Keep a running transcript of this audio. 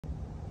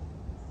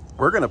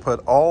We're gonna put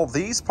all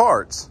these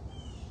parts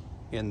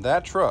in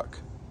that truck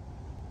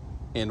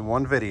in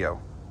one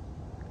video.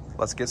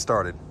 Let's get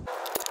started.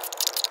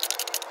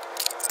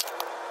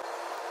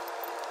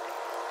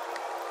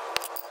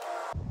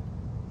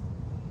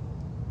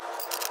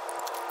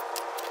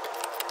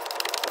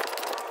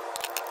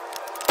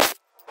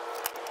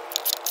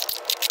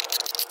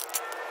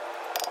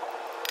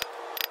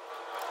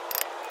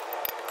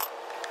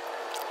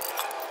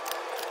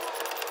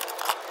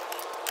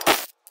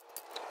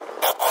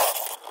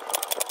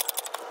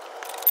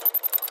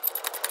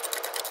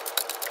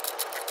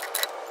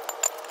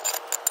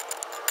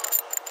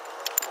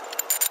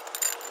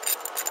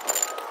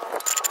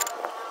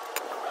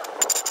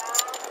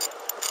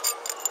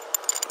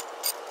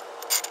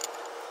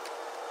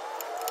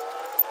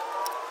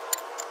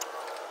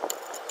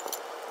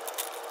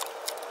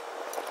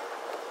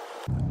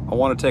 I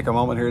want to take a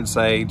moment here and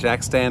say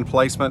jack stand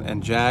placement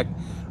and jack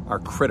are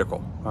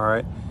critical, all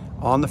right?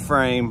 On the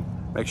frame,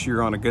 make sure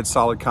you're on a good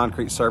solid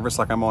concrete surface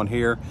like I'm on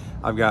here.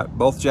 I've got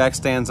both jack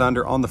stands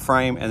under on the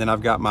frame, and then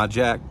I've got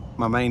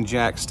my main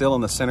jack still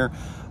in the center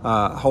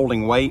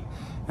holding weight.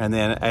 And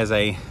then as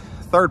a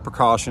third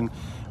precaution,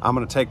 I'm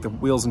going to take the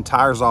wheels and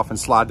tires off and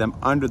slide them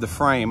under the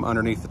frame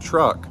underneath the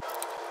truck.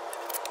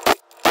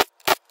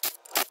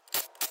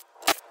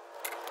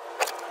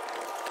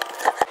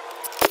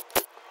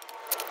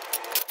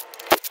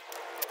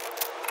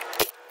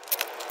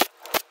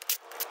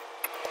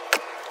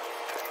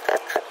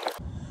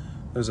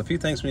 There's a few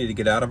things we need to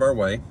get out of our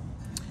way.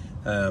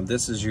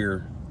 This is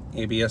your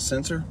ABS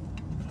sensor,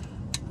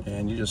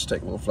 and you just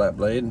take a little flat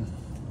blade and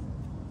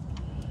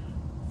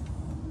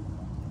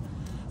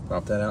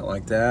pop that out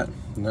like that,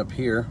 and up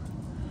here,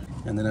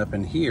 and then up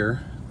in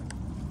here,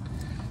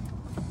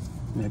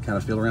 you kind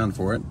of feel around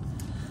for it.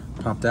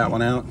 Pop that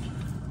one out,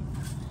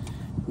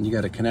 and you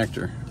got a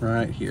connector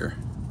right here,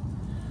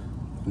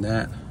 and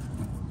that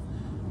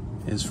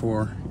is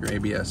for your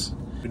ABS.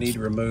 We need to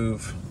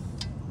remove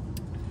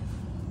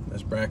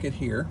this bracket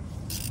here.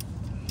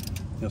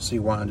 You'll see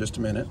why in just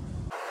a minute.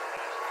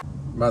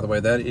 By the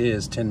way, that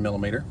is 10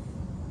 millimeter.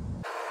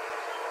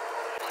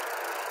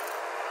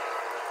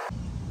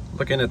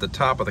 Looking at the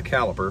top of the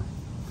caliper,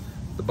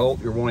 the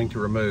bolt you're wanting to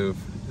remove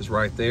is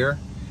right there,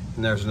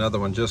 and there's another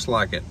one just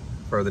like it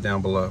further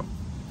down below.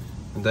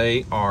 And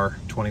they are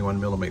 21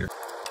 millimeter.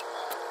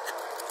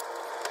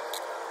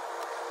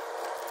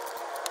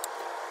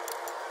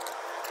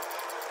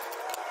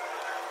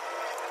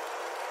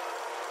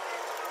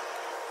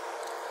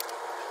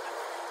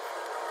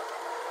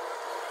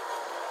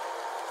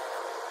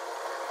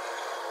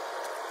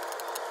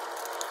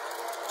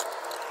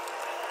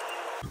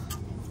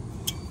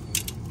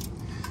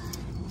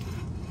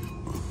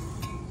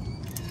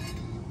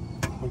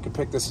 We can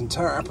pick this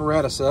entire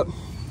apparatus up,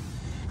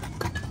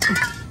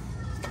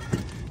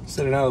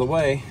 set it out of the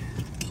way,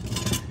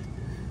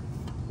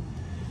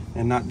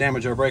 and not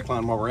damage our brake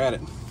line while we're at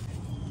it.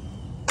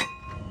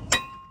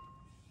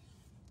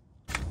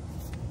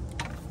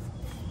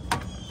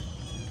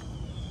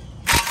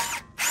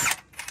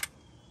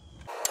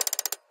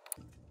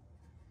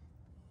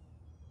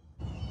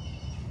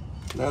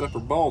 That upper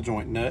ball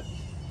joint nut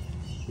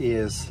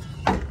is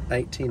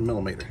 18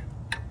 millimeter.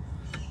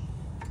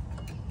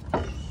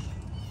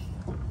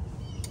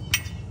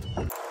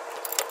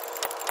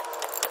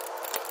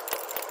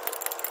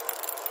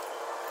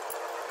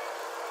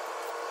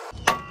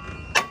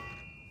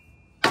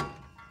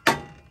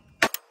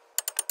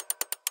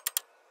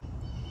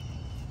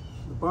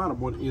 The bottom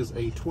one is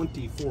a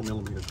 24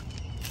 millimeter.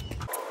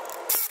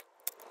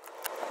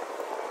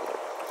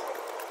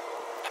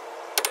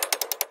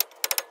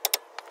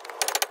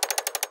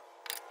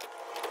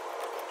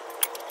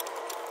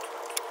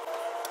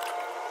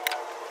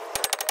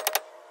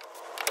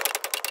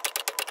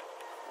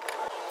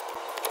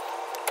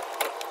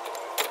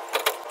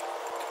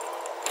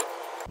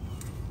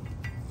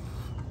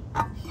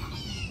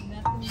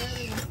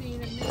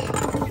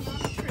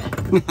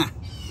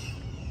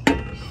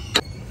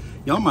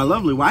 Y'all, my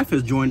lovely wife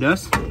has joined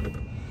us,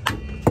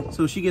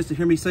 so she gets to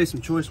hear me say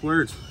some choice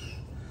words.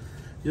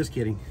 Just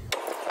kidding.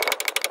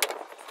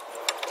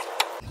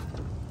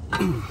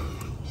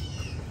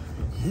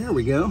 There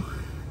we go.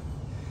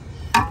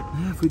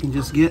 Now if we can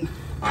just get,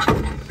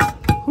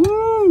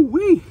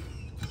 woo-wee,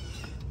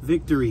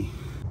 victory.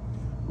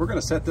 We're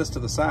gonna set this to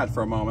the side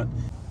for a moment.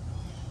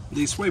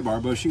 These sway bar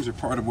bushings are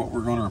part of what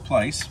we're gonna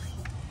replace.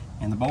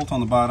 And the bolt on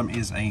the bottom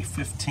is a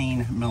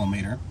 15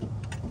 millimeter.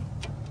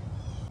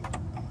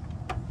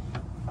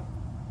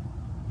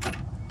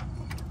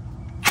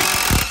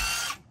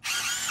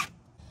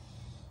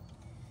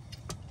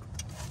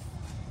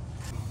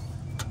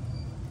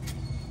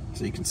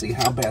 So you can see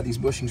how bad these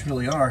bushings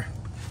really are.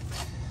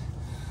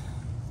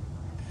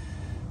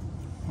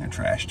 They're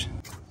trashed.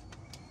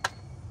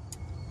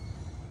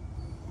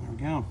 There we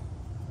go.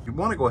 You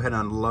want to go ahead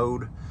and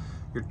unload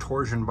your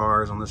torsion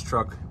bars on this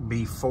truck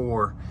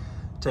before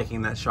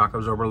taking that shock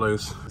absorber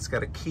loose. It's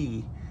got a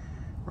key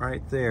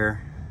right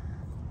there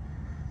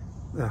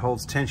that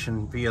holds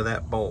tension via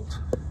that bolt.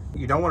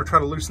 You don't want to try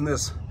to loosen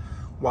this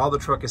while the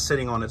truck is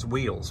sitting on its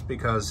wheels,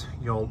 because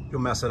you'll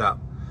mess it up.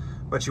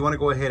 But you want to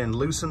go ahead and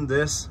loosen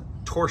this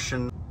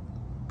torsion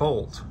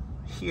bolt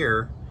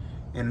here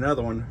and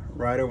another one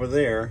right over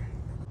there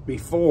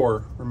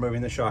before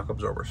removing the shock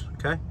absorbers,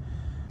 okay?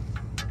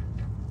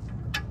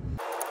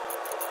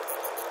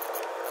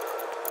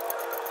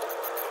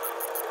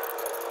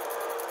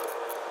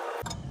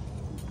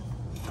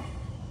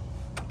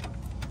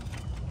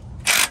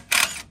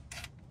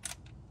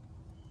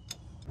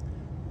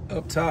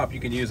 Up top, you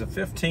can use a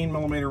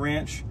 15mm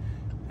wrench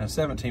and a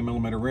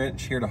 17mm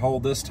wrench here to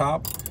hold this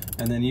top,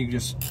 and then you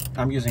just,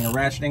 I'm using a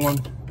ratcheting one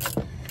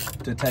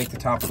to take the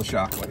top of the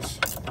shock loose.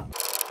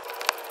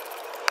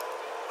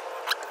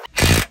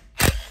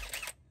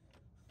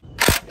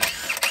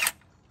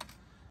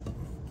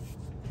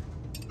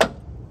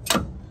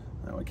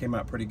 That one came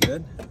out pretty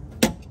good,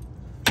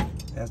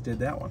 as did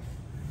that one.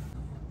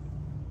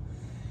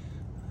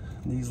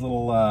 These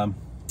little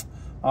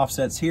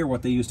offsets here,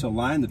 what they use to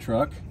align the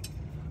truck.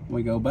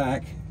 We go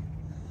back.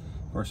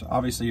 Of course,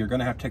 obviously you're going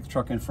to have to take the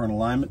truck in for an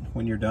alignment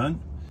when you're done.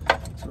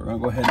 So we're going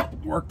to go ahead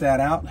and work that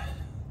out.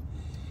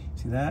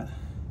 See that?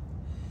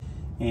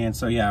 And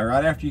so yeah,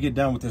 right after you get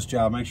done with this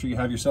job, make sure you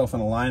have yourself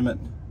an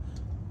alignment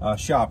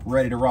shop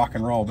ready to rock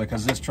and roll,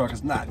 because this truck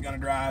is not going to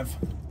drive.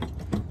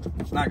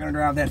 It's not going to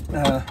drive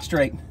that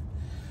straight.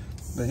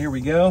 But here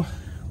we go.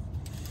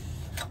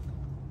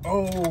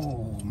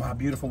 Oh, my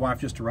beautiful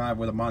wife just arrived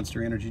with a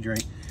Monster energy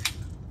drink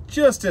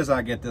just as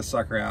I get this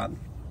sucker out.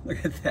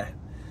 Look at that.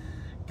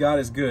 God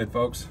is good,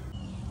 folks.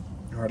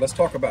 All right, let's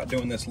talk about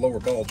doing this lower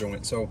ball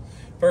joint. So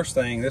first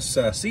thing, this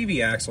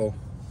CV axle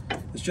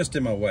is just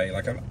in my way.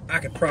 Like I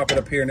could prop it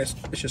up here and it's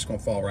just gonna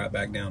fall right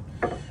back down.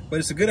 But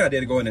it's a good idea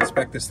to go ahead and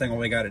inspect this thing when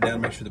we got it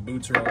down, make sure the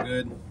boots are all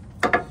good.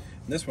 And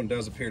this one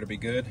does appear to be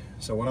good.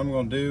 So what I'm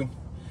gonna do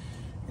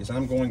is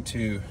I'm going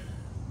to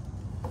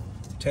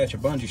attach a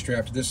bungee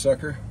strap to this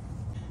sucker,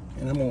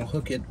 and I'm gonna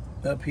hook it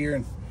up here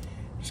and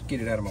just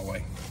get it out of my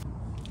way.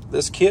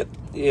 This kit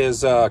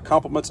is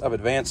compliments of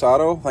Advance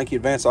Auto. Thank you,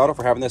 Advance Auto,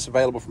 for having this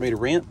available for me to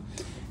rent.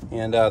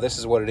 And this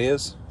is what it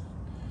is,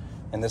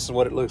 and this is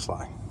what it looks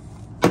like.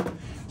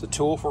 It's a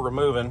tool for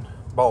removing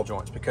ball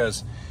joints,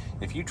 because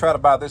if you try to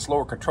buy this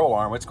lower control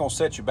arm, it's going to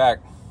set you back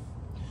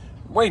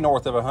way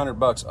north of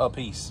 $100 a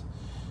piece.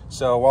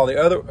 So while the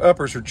other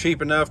uppers are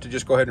cheap enough to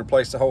just go ahead and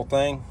replace the whole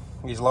thing,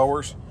 these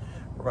lowers,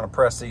 we're going to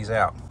press these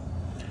out.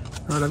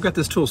 All right, I've got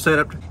this tool set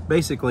up.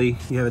 Basically,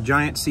 you have a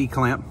giant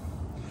C-clamp.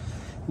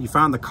 You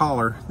find the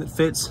collar that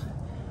fits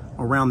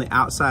around the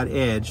outside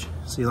edge.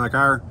 See, like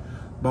our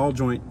ball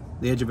joint,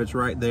 the edge of it's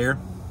right there.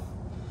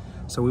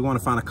 So we want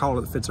to find a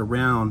collar that fits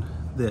around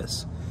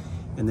this.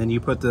 And then you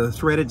put the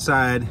threaded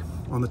side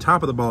on the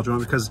top of the ball joint,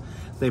 because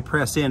they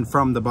press in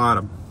from the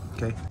bottom,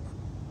 okay?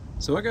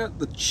 So I got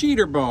the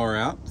cheater bar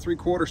out,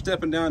 3/4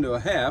 stepping down to a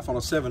half on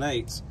a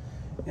 7/8.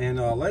 And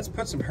let's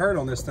put some hurt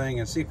on this thing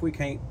and see if we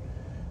can't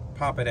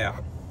pop it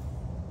out.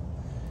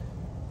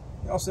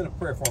 Y'all send a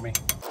prayer for me.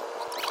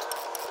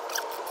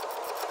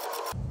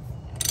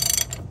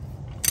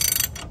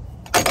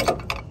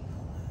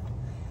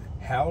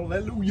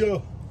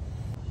 Hallelujah.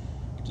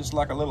 Just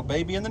like a little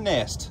baby in the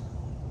nest.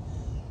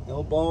 The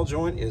old ball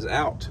joint is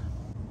out.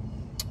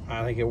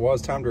 I think it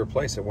was time to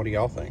replace it. What do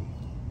y'all think?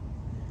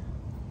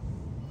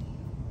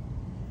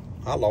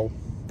 Hello.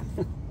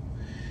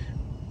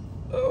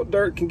 Oh,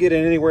 dirt can get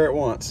in anywhere it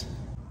wants.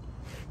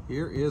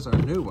 Here is our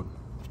new one.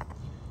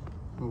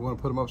 We want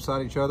to put them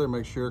upside each other,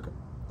 make sure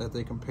that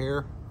they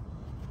compare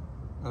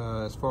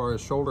as far as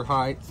shoulder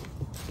height,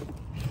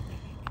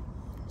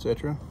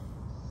 etc.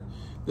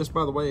 This,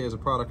 by the way, is a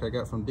product I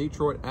got from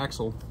Detroit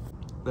Axle.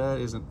 That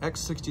is an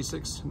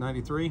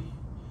X6693,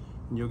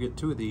 and you'll get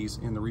 2 of these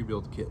in the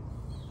rebuild kit.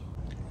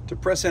 To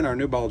press in our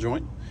new ball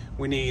joint,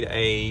 we need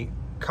a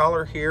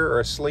collar here, or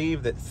a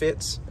sleeve that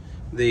fits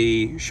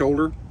the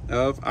shoulder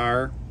of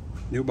our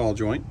new ball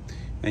joint.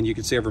 And you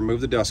can see I've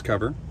removed the dust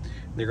cover.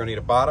 You're gonna need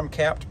a bottom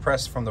cap to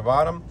press from the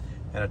bottom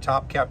and a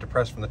top cap to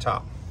press from the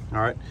top.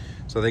 All right,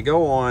 so they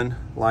go on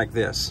like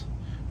this.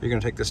 You're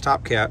gonna take this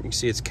top cap, you can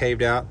see it's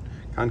caved out,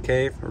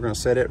 concave. We're gonna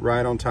set it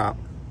right on top.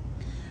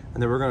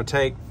 And then we're gonna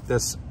take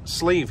this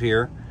sleeve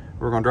here,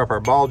 we're gonna drop our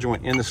ball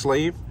joint in the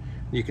sleeve.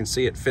 You can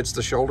see it fits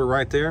the shoulder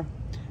right there.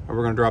 And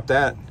we're gonna drop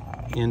that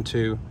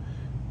into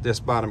this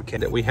bottom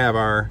cap. That we have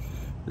our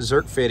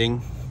Zerk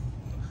fitting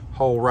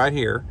hole right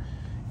here.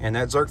 And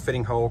that Zerk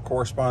fitting hole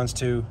corresponds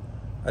to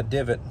a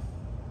divot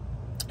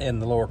in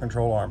the lower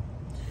control arm.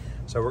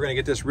 So we're gonna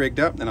get this rigged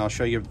up, and I'll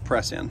show you the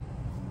press in.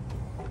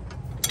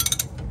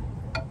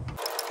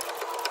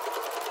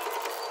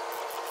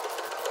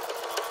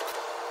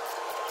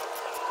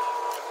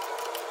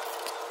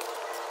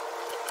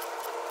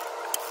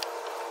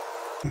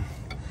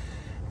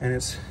 And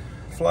it's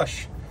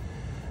flush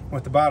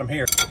with the bottom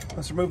here.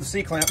 Let's remove the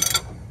C-clamp,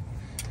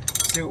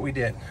 see what we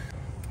did.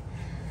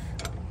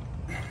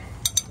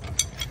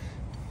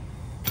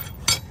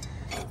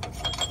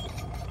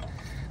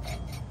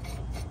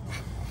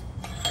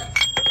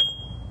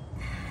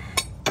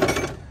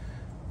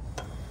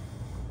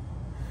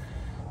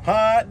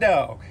 Hot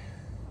dog.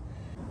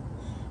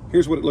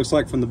 Here's what it looks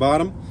like from the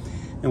bottom.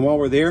 And while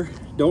we're there,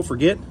 don't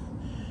forget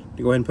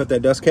to go ahead and put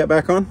that dust cap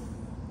back on.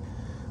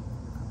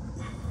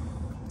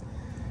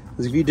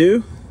 Because if you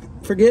do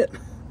forget,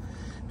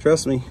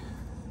 trust me,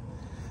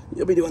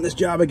 you'll be doing this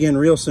job again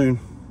real soon.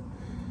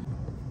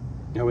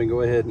 Now we can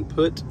go ahead and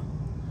put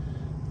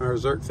our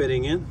Zerk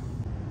fitting in.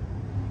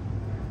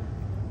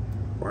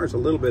 Requires a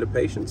little bit of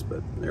patience,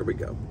 but there we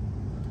go.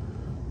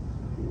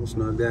 We'll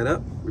snug that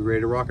up, be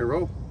ready to rock and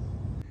roll.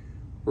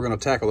 We're going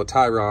to tackle the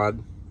tie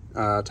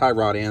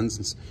rod ends.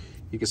 And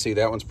you can see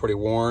that one's pretty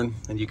worn,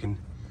 and you can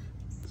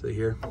see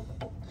here.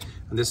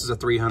 And this is a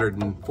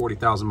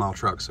 340,000 mile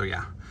truck, so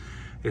yeah,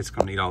 it's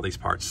going to need all these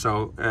parts.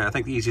 So I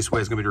think the easiest way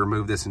is going to be to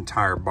remove this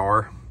entire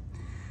bar.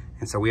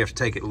 And so we have to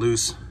take it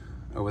loose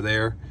over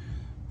there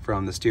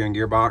from the steering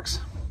gearbox.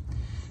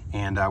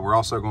 And we're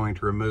also going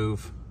to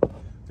remove,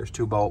 there's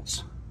 2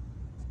 bolts.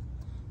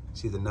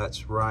 See the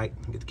nuts right,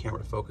 get the camera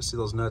to focus, see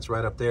those nuts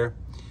right up there?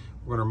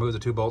 We're gonna remove the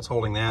 2 bolts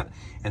holding that,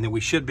 and then we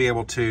should be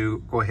able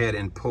to go ahead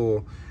and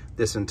pull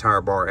this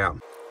entire bar out.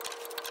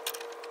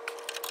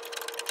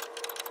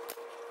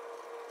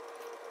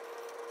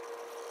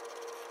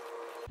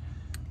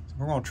 So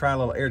we're gonna try a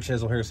little air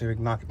chisel here, see if we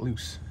can knock it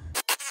loose.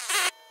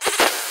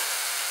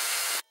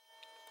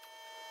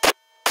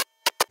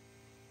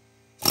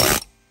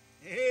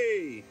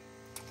 Hey!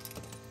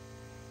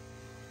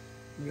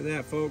 Look at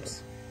that,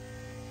 folks.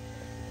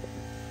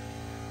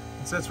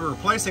 And since we're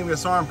replacing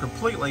this arm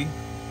completely,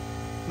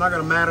 it's not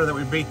going to matter that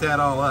we beat that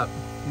all up.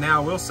 Now,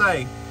 I will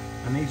say,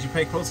 I need you to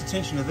pay close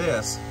attention to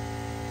this.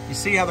 You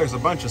see how there's a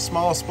bunch of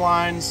small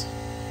splines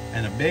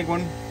and a big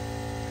one?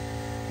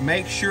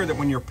 Make sure that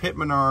when your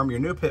pitman arm, your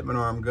new pitman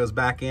arm goes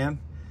back in,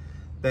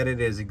 that it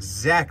is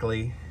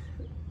exactly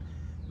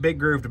big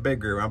groove to big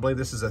groove. I believe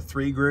this is a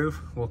 3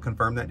 groove. We'll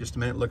confirm that in just a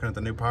minute looking at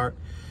the new part.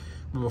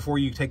 But before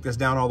you take this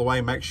down all the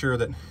way, make sure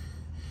that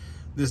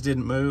this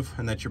didn't move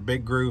and that your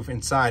big groove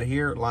inside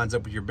here lines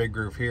up with your big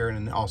groove here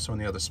and also in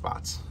the other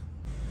spots.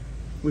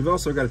 We've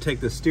also got to take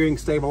the steering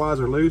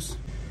stabilizer loose,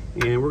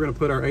 and we're going to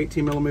put our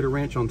 18mm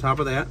wrench on top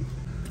of that.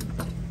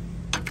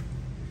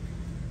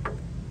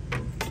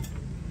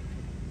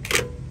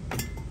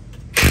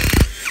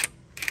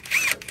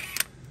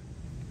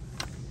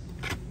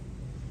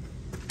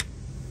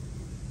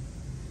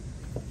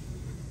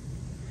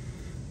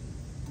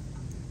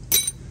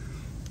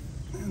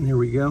 And there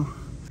we go.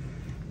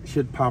 It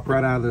should pop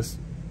right out of this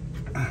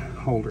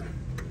holder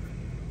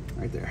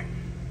right there.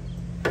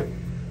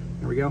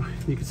 There we go.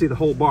 You can see the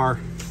whole bar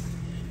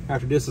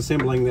after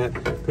disassembling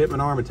that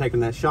pitman arm and taking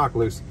that shock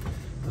loose.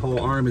 The whole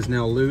arm is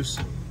now loose.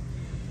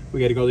 We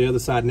got to go to the other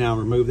side now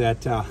and remove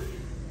that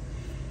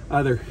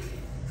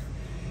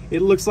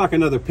it looks like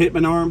another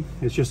pitman arm.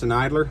 It's just an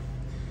idler,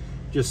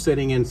 just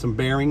sitting in some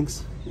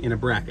bearings in a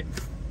bracket.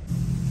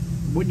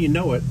 Wouldn't you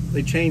know it,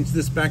 they changed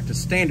this back to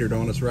standard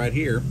on us right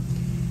here.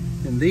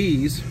 And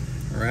these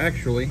are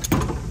actually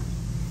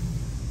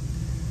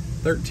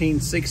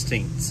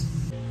 13/16.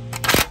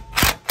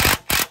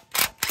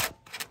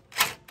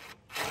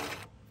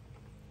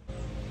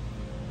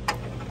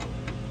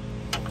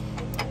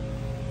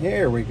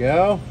 There we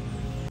go.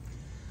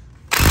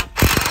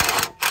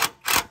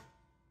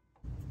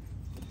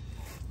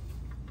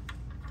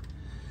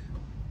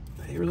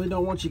 They really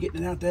don't want you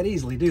getting it out that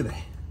easily, do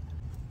they?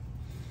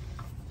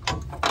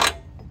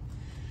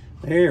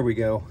 There we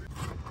go.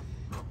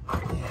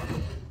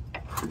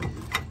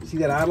 See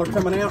that idler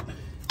coming out?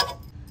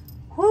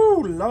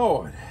 Whoo,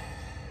 Lord.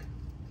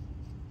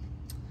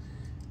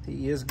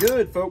 He is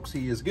good, folks.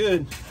 He is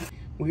good.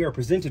 We are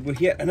presented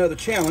with yet another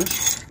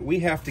challenge.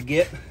 We have to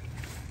get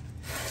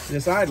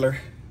this idler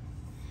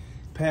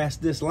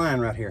past this line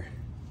right here.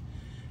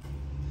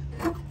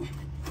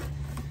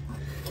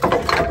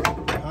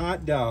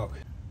 Hot dog.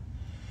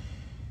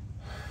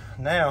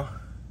 Now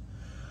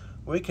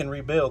we can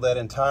rebuild that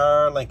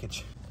entire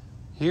linkage.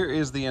 Here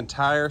is the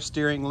entire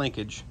steering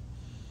linkage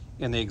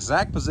in the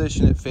exact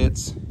position it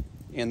fits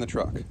in the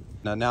truck.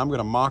 Now I'm going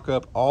to mock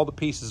up all the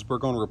pieces we're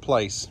going to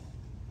replace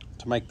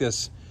to make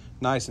this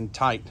nice and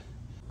tight.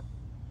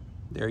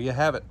 There you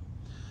have it.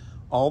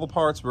 All the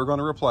parts we're going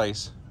to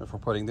replace if we're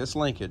putting this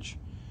linkage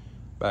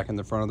back in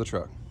the front of the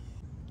truck.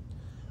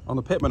 On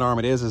the pitman arm,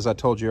 it is as I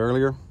told you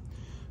earlier.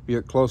 If you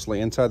look closely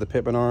inside the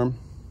pitman arm,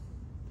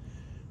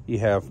 you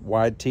have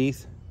wide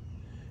teeth,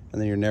 and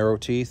then your narrow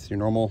teeth, your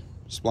normal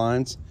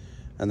splines,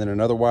 and then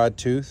another wide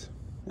tooth,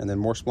 and then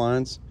more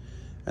splines,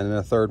 and then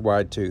a third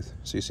wide tooth.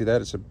 So you see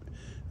that? It's a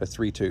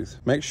 3-tooth.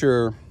 Make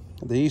sure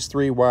these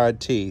 3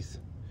 wide teeth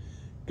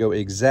go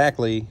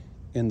exactly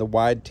in the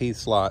wide teeth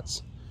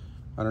slots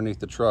underneath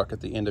the truck at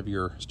the end of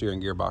your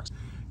steering gearbox.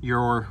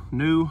 Your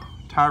new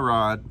tie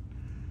rod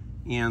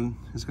end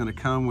is going to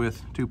come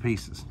with 2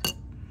 pieces,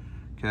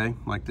 okay,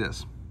 like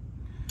this.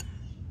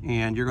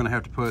 And you're going to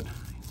have to put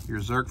your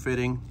Zerk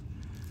fitting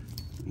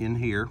in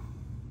here.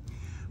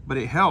 But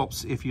it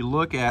helps if you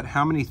look at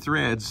how many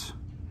threads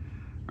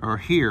are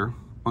here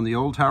on the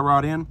old tie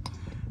rod end.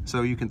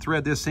 So you can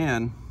thread this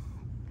in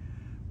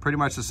pretty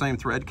much the same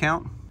thread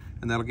count,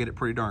 and that'll get it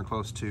pretty darn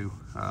close to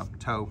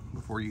toe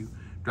before you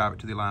drive it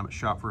to the alignment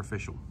shop for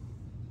official.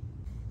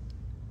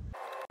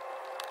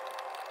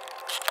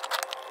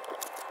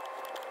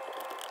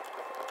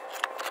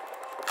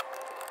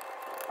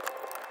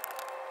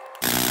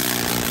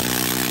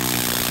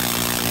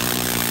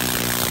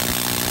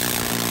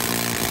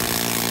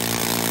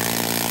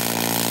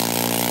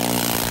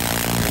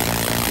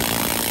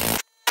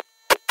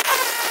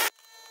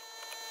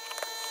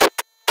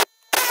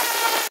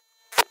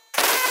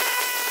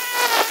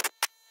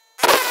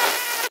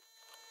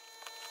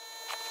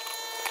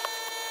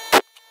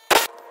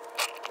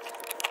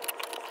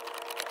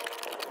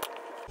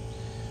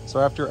 So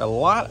after a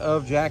lot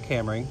of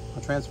jackhammering, I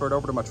transferred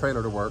over to my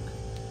trailer to work.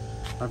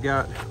 I've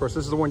got, of course,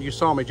 this is the one you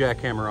saw me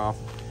jackhammer off.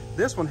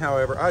 This one,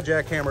 however, I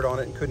jackhammered on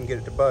it and couldn't get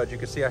it to budge. You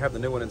can see I have the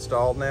new one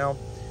installed now.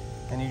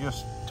 And you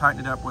just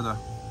tighten it up with a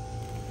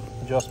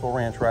adjustable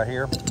wrench right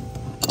here.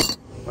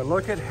 But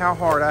look at how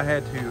hard I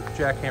had to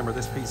jackhammer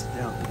this piece of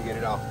junk to get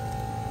it off.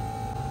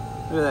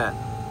 Look at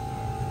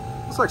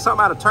that. Looks like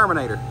something out of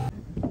Terminator.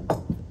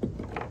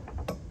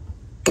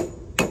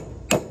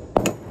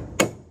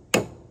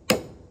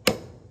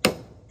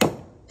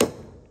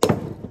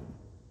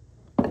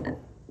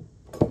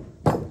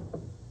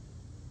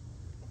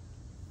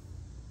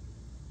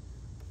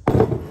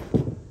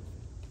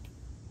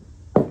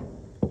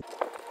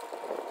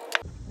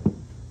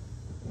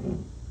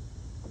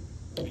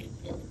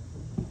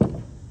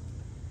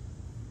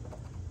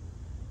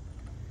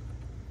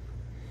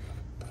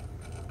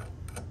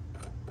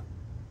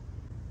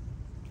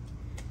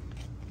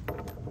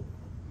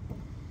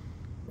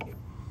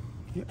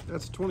 Yep,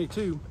 that's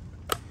 22.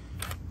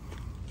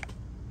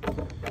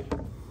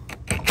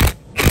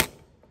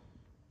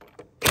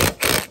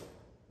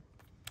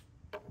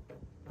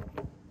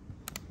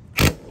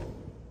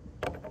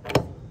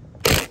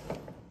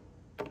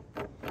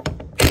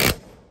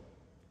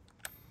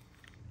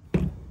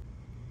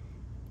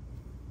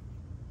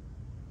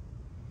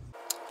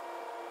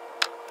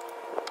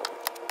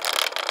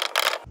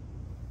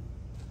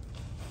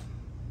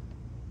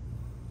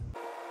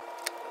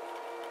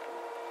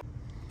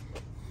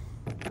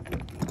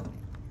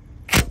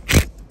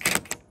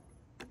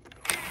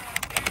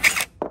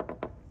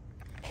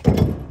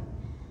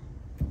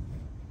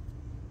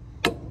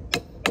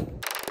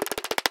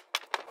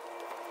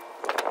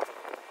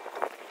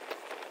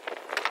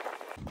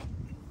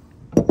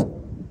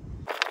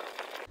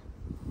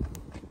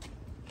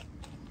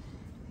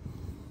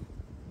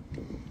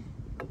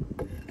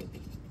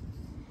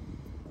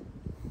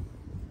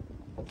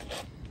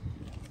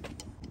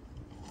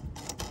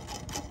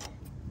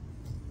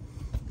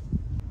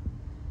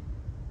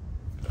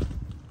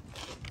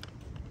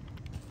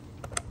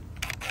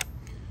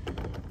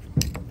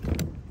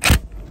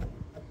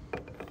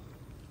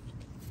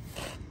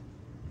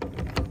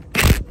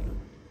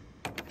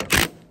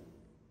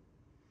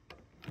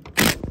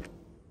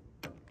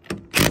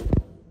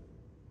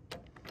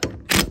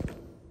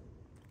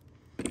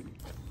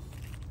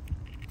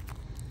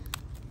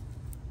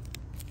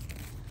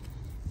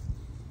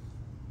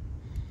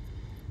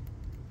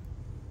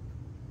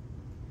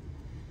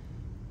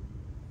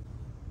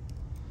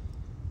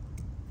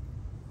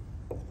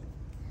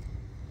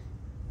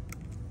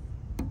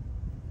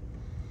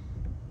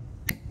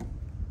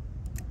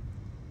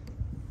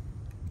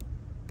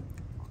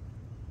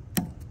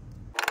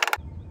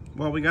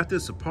 While we got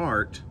this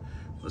apart,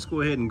 let's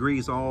go ahead and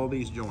grease all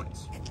these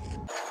joints.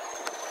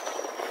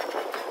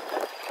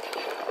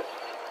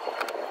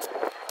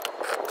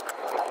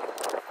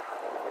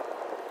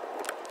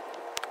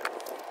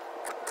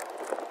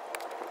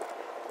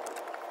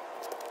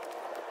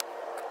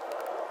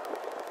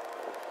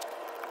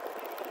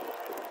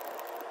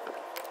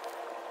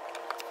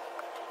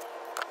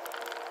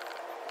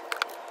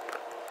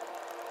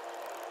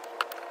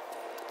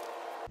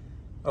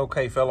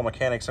 Okay, fellow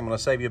mechanics, I'm going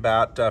to save you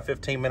about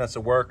 15 minutes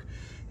of work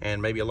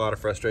and maybe a lot of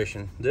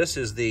frustration. This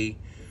is the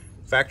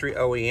factory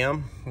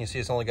OEM. You see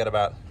it's only got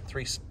about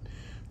 3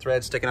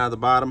 threads sticking out of the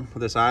bottom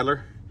of this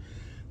idler.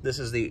 This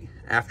is the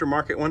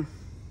aftermarket one.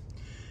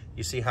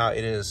 You see how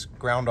it is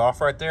ground off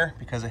right there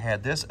because it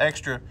had this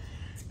extra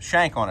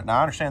shank on it. Now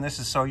I understand this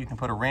is so you can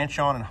put a wrench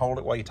on and hold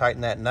it while you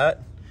tighten that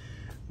nut.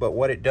 But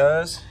what it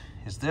does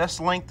is this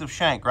length of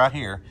shank right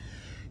here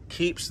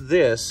keeps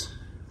this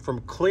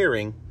from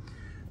clearing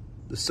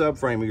the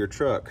subframe of your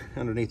truck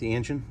underneath the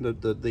engine,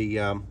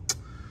 the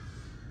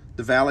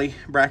valley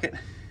bracket,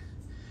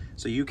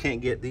 so you can't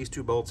get these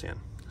 2 bolts in.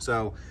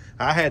 So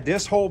I had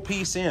this whole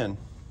piece in,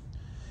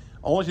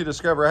 only to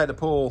discover I had to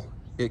pull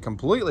it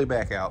completely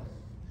back out,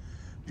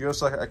 just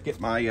so I could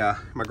get my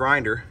my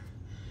grinder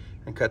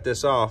and cut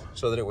this off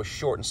so that it was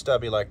short and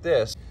stubby like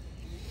this.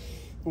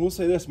 And we'll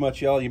say this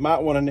much, y'all, you might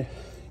want to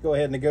go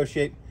ahead and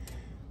negotiate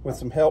with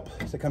some help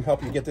to come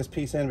help you get this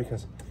piece in,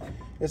 because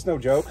it's no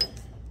joke.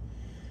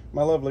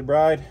 My lovely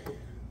bride,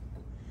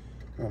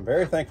 I'm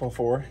very thankful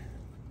for her.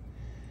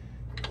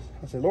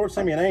 I said, Lord,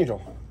 send me an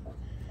angel.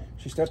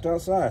 She stepped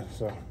outside,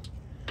 so,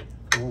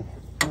 you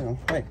know,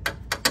 hey.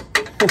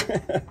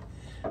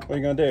 What are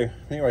you gonna do?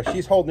 Anyway,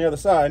 she's holding the other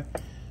side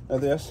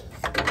of this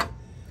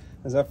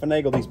as I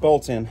finagle these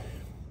bolts in.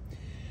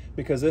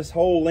 because this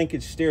whole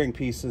linkage steering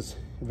piece is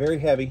very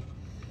heavy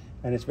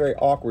and it's very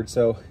awkward.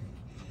 So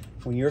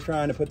when you're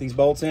trying to put these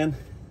bolts in,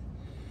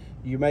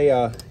 you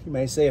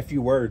may say a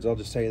few words. I'll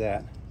just say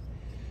that.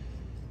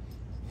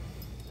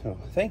 So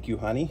thank you,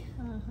 honey.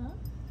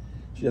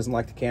 She doesn't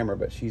like the camera,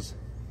 but she's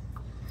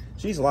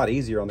a lot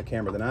easier on the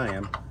camera than I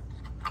am.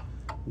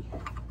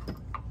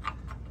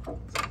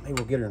 Maybe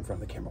we'll get her in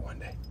front of the camera one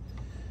day.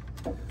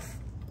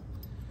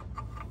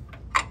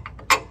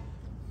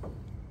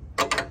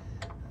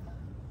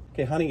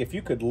 Okay, honey, if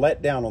you could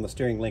let down on the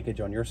steering linkage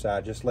on your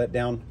side, just let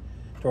down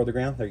toward the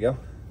ground. There you go.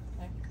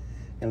 Okay.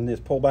 And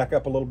just pull back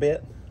up a little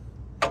bit.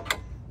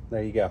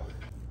 There you go.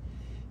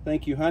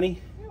 Thank you,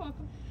 honey. You're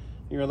welcome.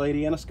 You're a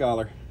lady and a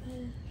scholar.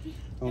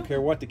 I don't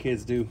care what the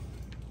kids do.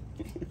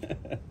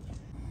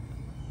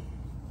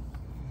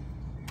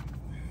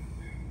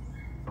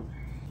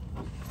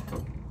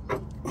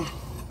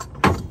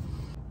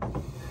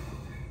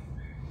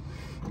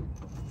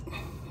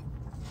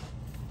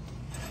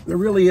 There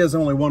really is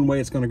only one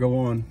way it's going to go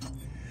on.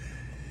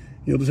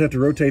 You'll just have to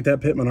rotate that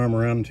pitman arm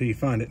around until you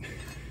find it.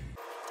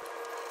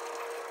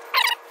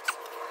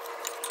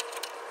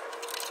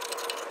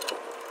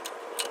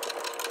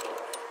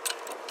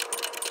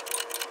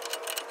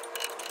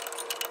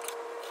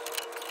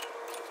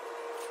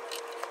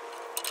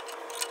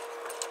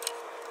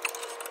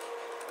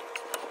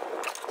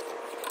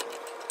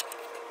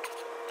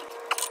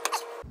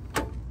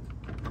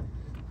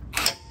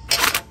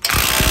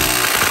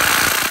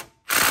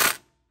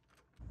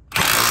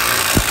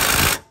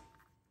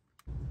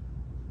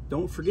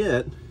 Don't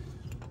forget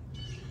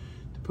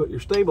to put your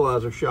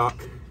stabilizer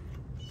shock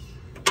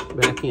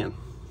back in.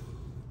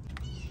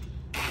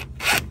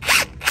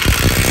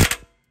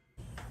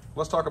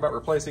 Let's talk about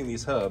replacing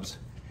these hubs.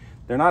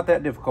 They're not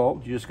that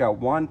difficult. You just got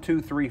 1,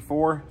 2, 3,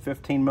 4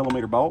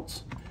 15mm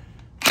bolts,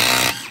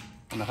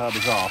 and the hub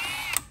is off.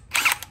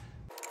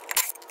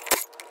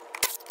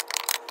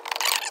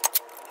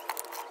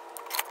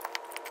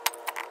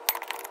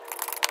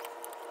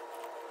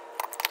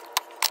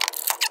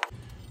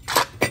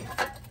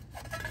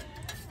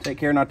 Take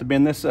care not to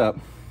bend this up.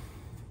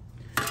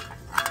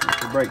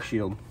 That's your brake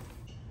shield.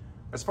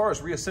 As far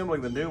as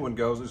reassembling the new one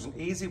goes, there's an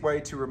easy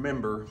way to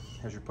remember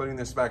as you're putting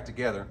this back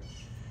together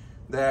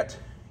that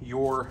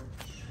your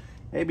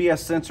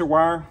ABS sensor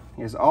wire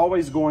is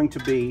always going to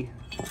be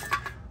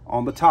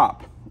on the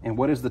top. And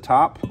what is the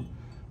top?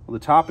 Well, the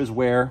top is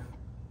where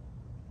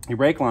your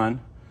brake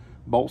line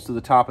bolts to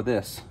the top of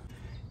this.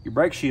 Your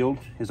brake shield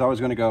is always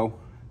going to go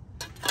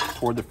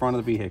toward the front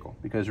of the vehicle,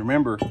 because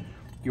remember,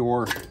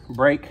 your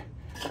brake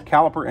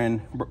caliper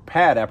and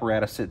pad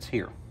apparatus sits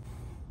here.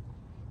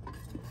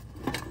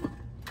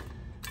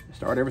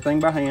 Start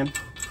everything by hand.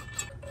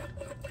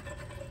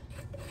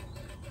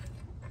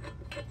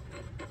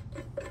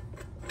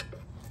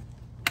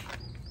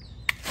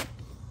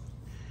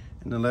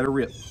 And then let her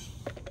rip.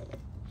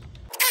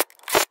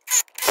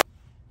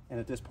 And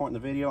at this point in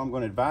the video, I'm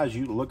going to advise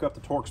you to look up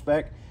the torque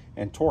spec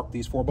and torque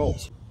these 4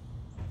 bolts.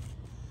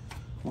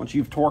 Once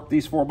you've torqued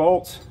these 4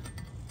 bolts,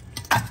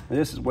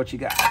 this is what you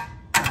got.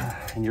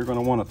 And you're going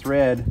to want to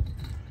thread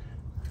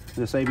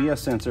this ABS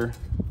sensor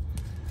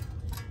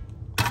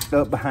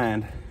up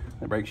behind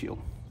the brake shield.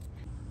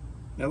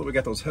 Now that we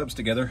got those hubs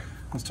together,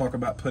 let's talk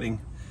about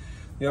putting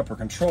the upper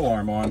control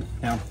arm on.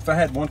 Now, if I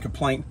had one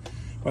complaint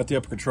about the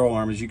upper control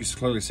arm, as you can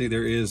clearly see,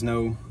 there is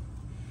no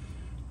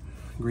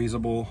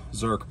greasable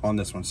Zerk on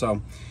this one.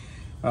 So,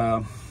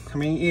 I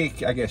mean,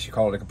 I guess you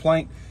call it a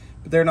complaint,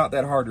 but they're not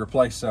that hard to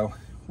replace, so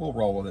we'll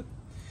roll with it.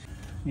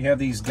 You have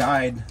these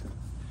guide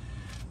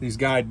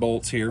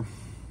bolts here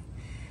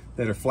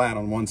that are flat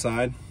on one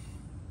side,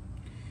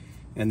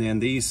 and then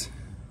these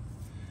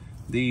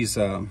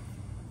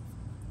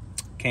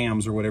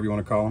cams, or whatever you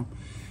want to call them,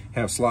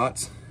 have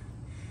slots.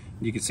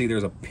 You can see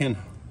there's a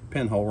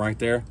pinhole right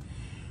there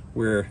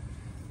where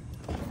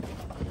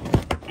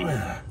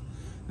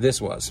this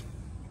was.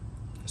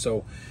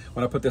 So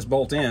when I put this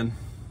bolt in,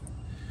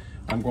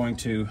 I'm going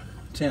to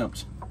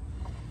attempt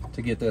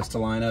to get this to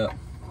line up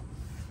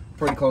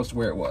pretty close to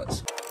where it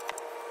was.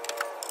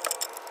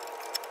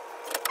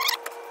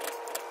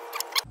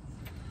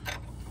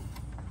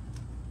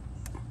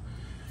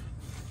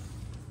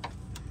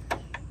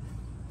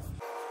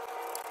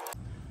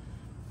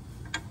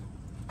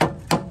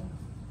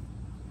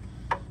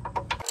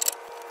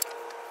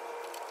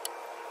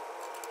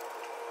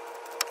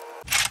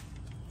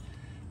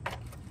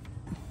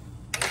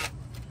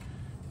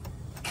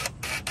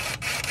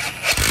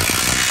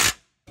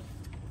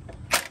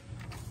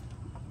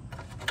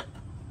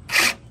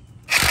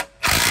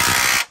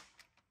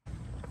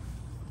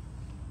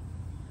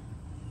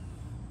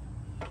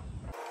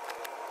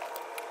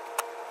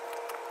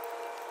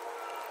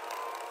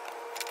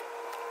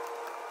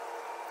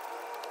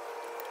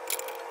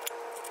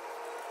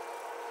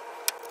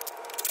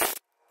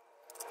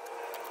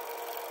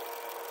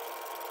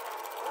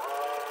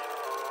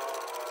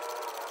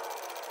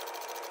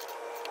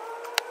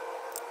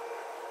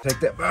 Take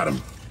that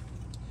bottom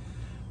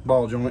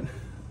ball joint,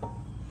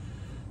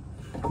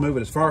 move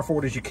it as far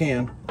forward as you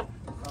can,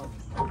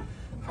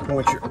 put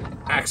point your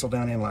axle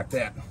down in like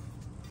that.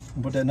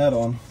 And put that nut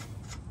on.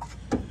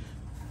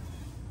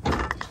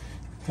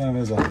 Kind of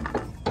as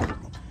a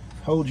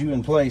hold you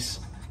in place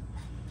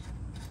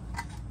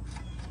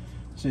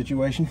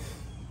situation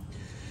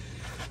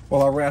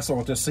while I wrestle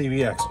with this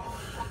CV axle.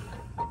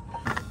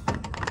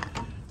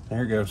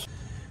 There it goes.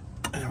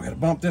 And I'm gonna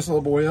bump this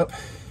little boy up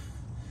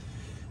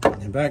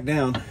and back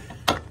down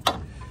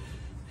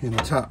in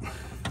the top.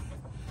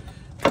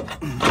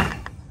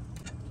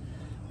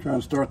 Trying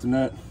to start the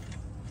nut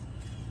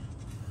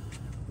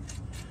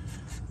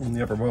in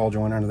the upper ball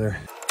joint under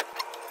there.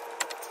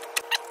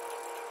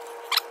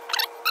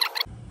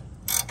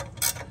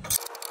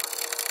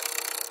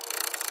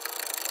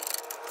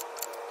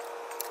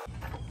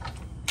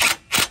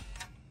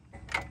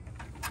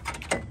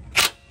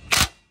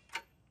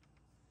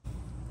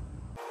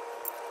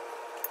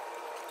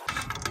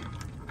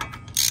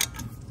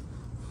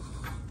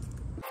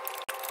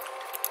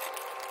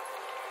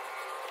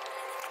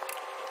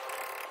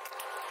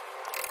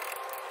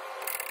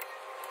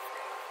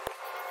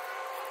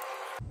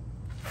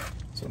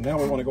 So now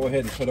we want to go ahead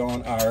and put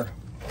on our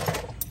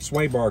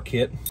sway bar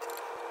kit.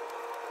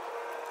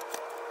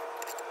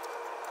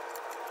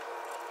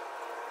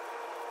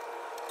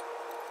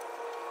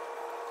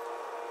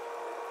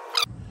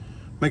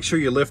 Make sure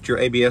you lift your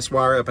ABS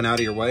wire up and out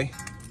of your way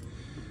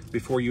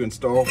before you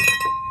install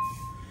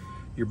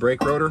your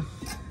brake rotor.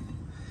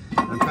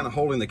 I'm kind of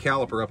holding the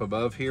caliper up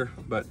above here,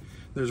 but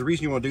there's a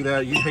reason you want to do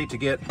that. You'd hate to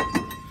get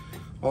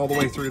all the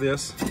way through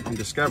this and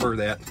discover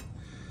that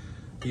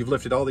you've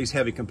lifted all these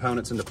heavy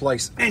components into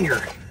place and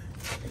your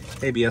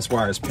ABS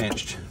wire is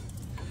pinched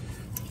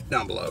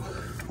down below,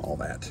 all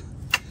that.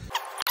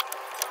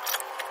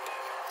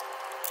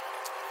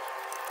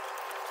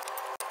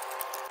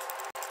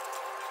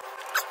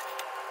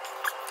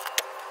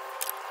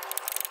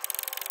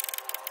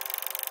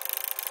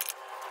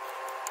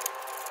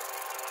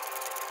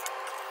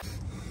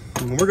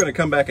 And we're going to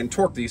come back and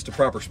torque these to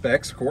proper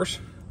specs, of course.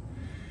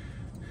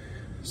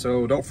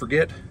 So don't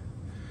forget,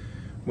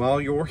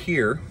 while you're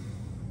here,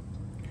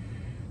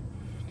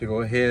 to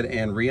go ahead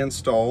and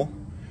reinstall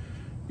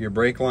your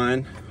brake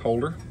line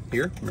holder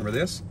here. Remember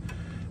this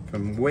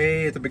from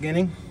way at the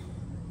beginning.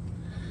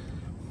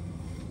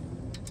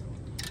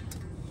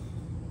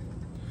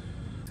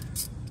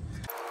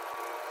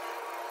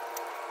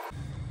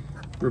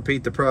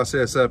 Repeat the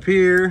process up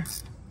here.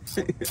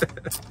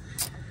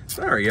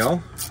 Sorry,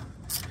 y'all.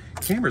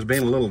 Camera's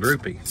being a little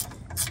droopy.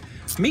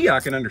 Me, I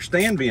can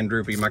understand being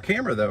droopy. My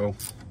camera, though,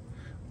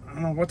 I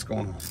don't know what's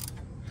going on.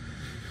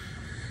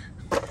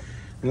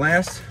 And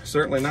last,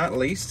 certainly not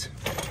least,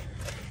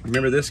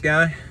 remember this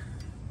guy?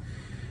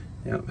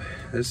 Yep,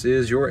 this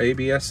is your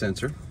ABS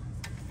sensor.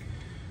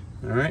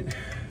 All right,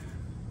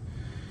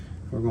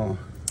 we're gonna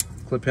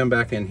clip him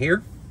back in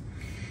here,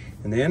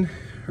 and then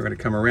we're gonna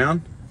come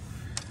around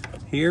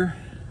here.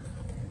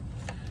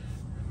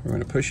 We're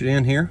gonna push it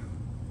in here,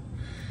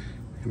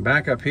 and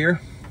back up here.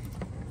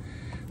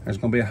 There's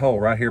gonna be a hole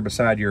right here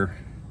beside your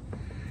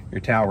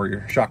tower,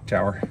 your shock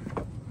tower.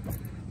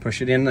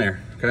 Push it in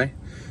there, okay?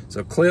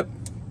 So clip,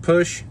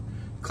 push,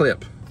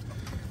 clip,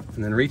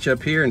 and then reach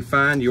up here and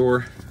find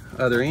your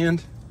other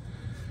end.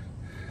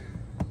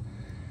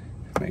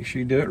 Make sure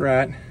you do it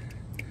right.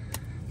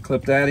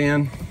 Clip that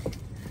in,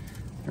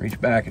 reach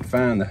back and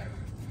find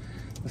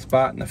the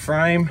spot in the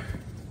frame.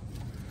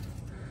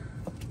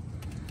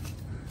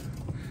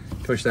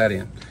 Push that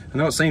in. I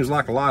know it seems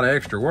like a lot of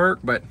extra work,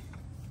 but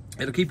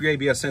it'll keep your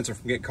ABS sensor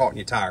from getting caught in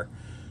your tire.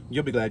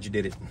 You'll be glad you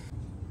did it.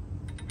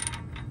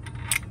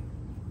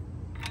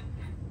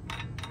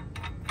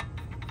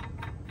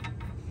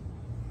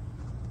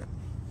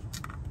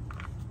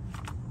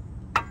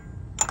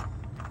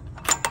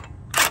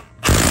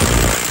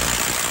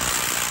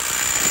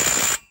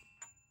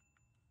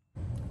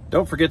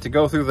 Don't forget to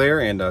go through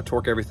there and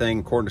torque everything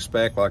according to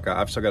spec. Like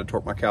I've still got to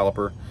torque my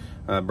caliper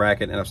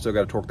bracket, and I've still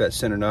got to torque that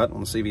center nut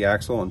on the CV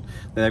axle, and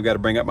then I've got to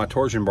bring up my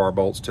torsion bar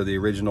bolts to the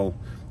original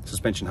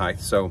suspension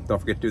height. So don't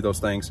forget to do those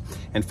things.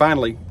 And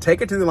finally,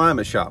 take it to the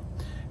alignment shop.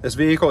 This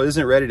vehicle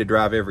isn't ready to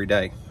drive every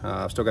day.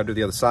 I've still got to do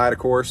the other side, of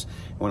course.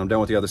 When I'm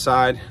done with the other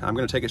side, I'm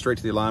going to take it straight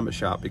to the alignment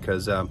shop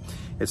because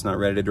it's not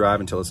ready to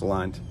drive until it's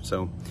aligned.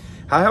 So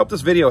I hope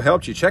this video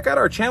helped you. Check out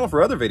our channel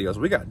for other videos.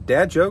 We got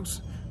dad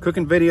jokes,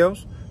 cooking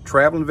videos,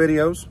 traveling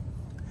videos,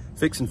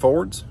 fixing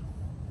Fords,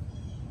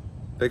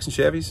 fixing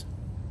Chevys,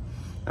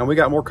 and we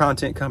got more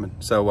content coming.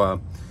 So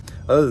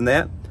other than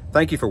that,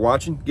 thank you for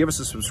watching. Give us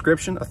a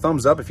subscription, a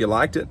thumbs up if you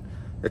liked it,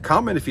 a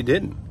comment if you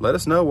didn't. Let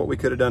us know what we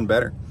could have done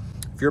better.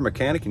 If you're a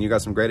mechanic and you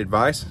got some great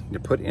advice to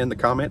put in the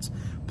comments,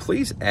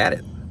 please add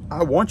it.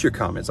 I want your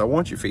comments. I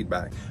want your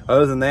feedback.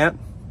 Other than that,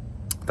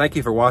 thank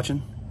you for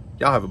watching.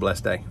 Y'all have a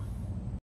blessed day.